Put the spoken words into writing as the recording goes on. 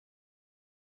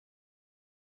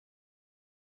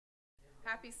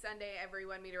Happy Sunday,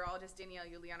 everyone. Meteorologist Danielle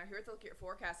Juliano here with a look at your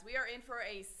forecast. We are in for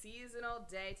a seasonal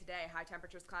day today. High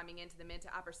temperatures climbing into the mid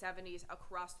to upper 70s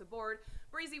across the board.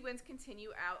 Breezy winds continue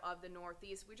out of the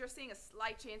northeast. We're just seeing a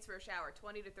slight chance for a shower,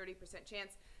 20 to 30%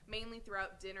 chance, mainly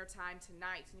throughout dinner time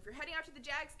tonight. And if you're heading out to the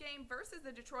Jags game versus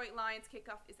the Detroit Lions,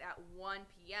 kickoff is at 1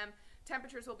 p.m.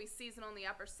 Temperatures will be seasonal in the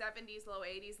upper 70s, low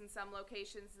 80s in some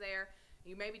locations there.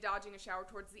 You may be dodging a shower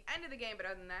towards the end of the game, but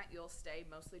other than that, you'll stay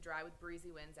mostly dry with breezy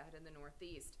winds out in the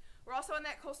northeast. We're also in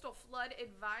that coastal flood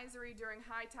advisory during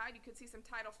high tide. You could see some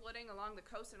tidal flooding along the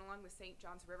coast and along the St.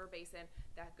 Johns River Basin.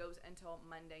 That goes until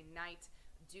Monday night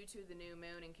due to the new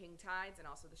moon and king tides and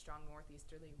also the strong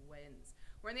northeasterly winds.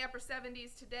 We're in the upper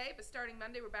 70s today, but starting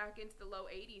Monday, we're back into the low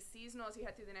 80s seasonal as we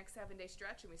head through the next 7-day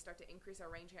stretch, and we start to increase our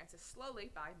rain chances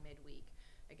slowly by midweek.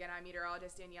 Again, I'm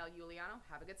meteorologist Danielle Juliano.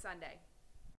 Have a good Sunday.